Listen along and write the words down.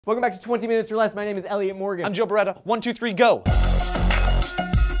Welcome back to 20 Minutes or Less. My name is Elliot Morgan. I'm Joe Beretta. 1, 2, 3, go!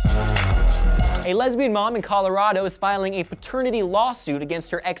 A lesbian mom in Colorado is filing a paternity lawsuit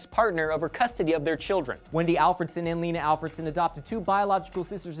against her ex-partner over custody of their children. Wendy Alfredson and Lena Alfredson adopted 2 biological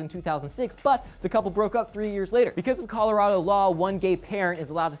sisters in 2006, but the couple broke up 3 years later. Because of Colorado law, one gay parent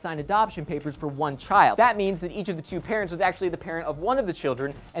is allowed to sign adoption papers for one child. That means that each of the 2 parents was actually the parent of one of the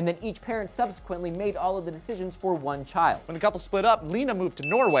children, and then each parent subsequently made all of the decisions for one child. When the couple split up, Lena moved to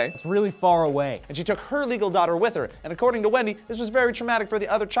Norway. It's really far away. And she took her legal daughter with her. And according to Wendy, this was very traumatic for the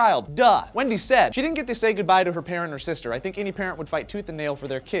other child. Duh. Wendy said she didn't get to say goodbye to her parent or sister. I think any parent would fight tooth and nail for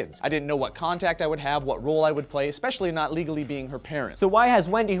their kids. I didn't know what contact I would have, what role I would play, especially not legally being her parent. So why has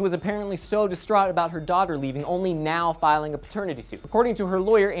Wendy, who was apparently so distraught about her daughter leaving, only now filing a paternity suit? According to her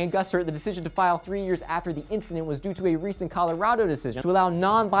lawyer, Ann Gusser, the decision to file 3 years after the incident was due to a recent Colorado decision to allow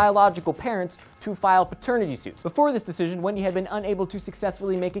non-biological parents to file paternity suits. Before this decision, Wendy had been unable to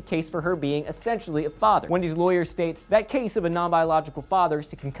successfully make a case for her being essentially a father. Wendy's lawyer states, "That case of a non-biological father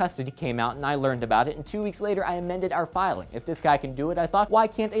seeking custody came out and I learned about it, and 2 weeks later I amended our filing. If this guy can do it, I thought, why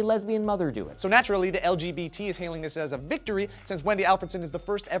can't a lesbian mother do it?" So naturally, the LGBT is hailing this as a victory since Wendy Alfredson is the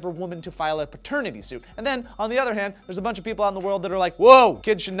first ever woman to file a paternity suit. And then, on the other hand, there's a bunch of people out in the world that are like, whoa,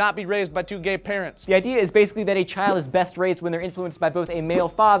 kids should not be raised by 2 gay parents. The idea is basically that a child is best raised when they're influenced by both a male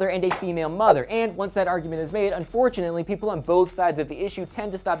father and a female mother. And once that argument is made, unfortunately, people on both sides of the issue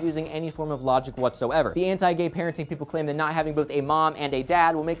tend to stop using any form of logic whatsoever. The anti-gay parenting people claim that not having both a mom and a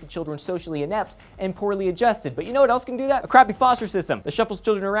dad will make the children socially inept and poorly adjusted. But you know what else can do that? A crappy foster system that shuffles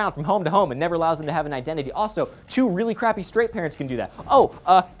children around from home to home and never allows them to have an identity. Also, 2 really crappy straight parents can do that. Oh,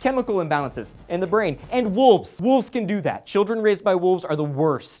 chemical imbalances in the brain. And wolves. Wolves can do that. Children raised by wolves are the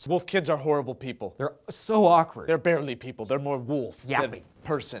worst. Wolf kids are horrible people. They're so awkward. They're barely people. They're more wolf than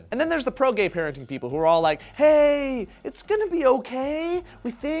person. And then there's the pro-gay parenting people who are all like, hey, it's gonna be okay,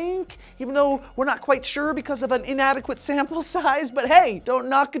 we think, even though we're not quite sure because of an inadequate sample size, but hey, don't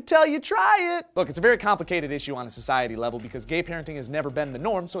knock it till you try it. Look, it's a very complicated issue on a society level because gay parenting has never been the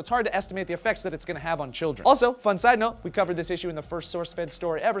norm, so it's hard to estimate the effects that it's gonna have on children. Also, fun side note, we covered this issue in the first SourceFed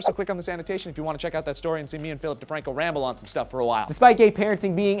story ever, so click on this annotation if you want to check out that story and see me and Philip DeFranco ramble on some stuff for a while. Despite gay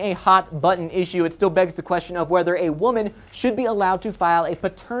parenting being a hot button issue, it still begs the question of whether a woman should be allowed to file a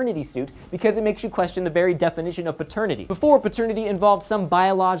paternity suit, because it makes you question the very definition of paternity. Before, paternity involved some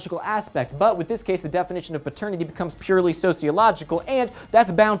biological aspect, but with this case, the definition of paternity becomes purely sociological, and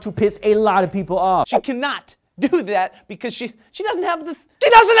that's bound to piss a lot of people off. She cannot do that because she doesn't have a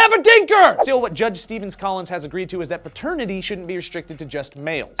dinker! Still, what Judge Stevens Collins has agreed to is that paternity shouldn't be restricted to just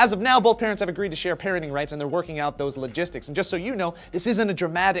males. As of now, both parents have agreed to share parenting rights and they're working out those logistics. And just so you know, this isn't a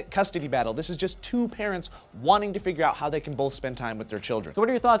dramatic custody battle. This is just 2 parents wanting to figure out how they can both spend time with their children. So what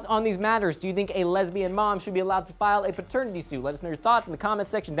are your thoughts on these matters? Do you think a lesbian mom should be allowed to file a paternity suit? Let us know your thoughts in the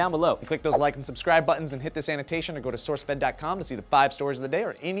comments section down below. And click those like and subscribe buttons, then hit this annotation or go to SourceFed.com to see the 5 stories of the day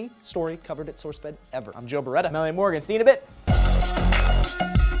or any story covered at SourceFed ever. I'm Joe Beretta. I'm Elliot Morgan. See you in a bit.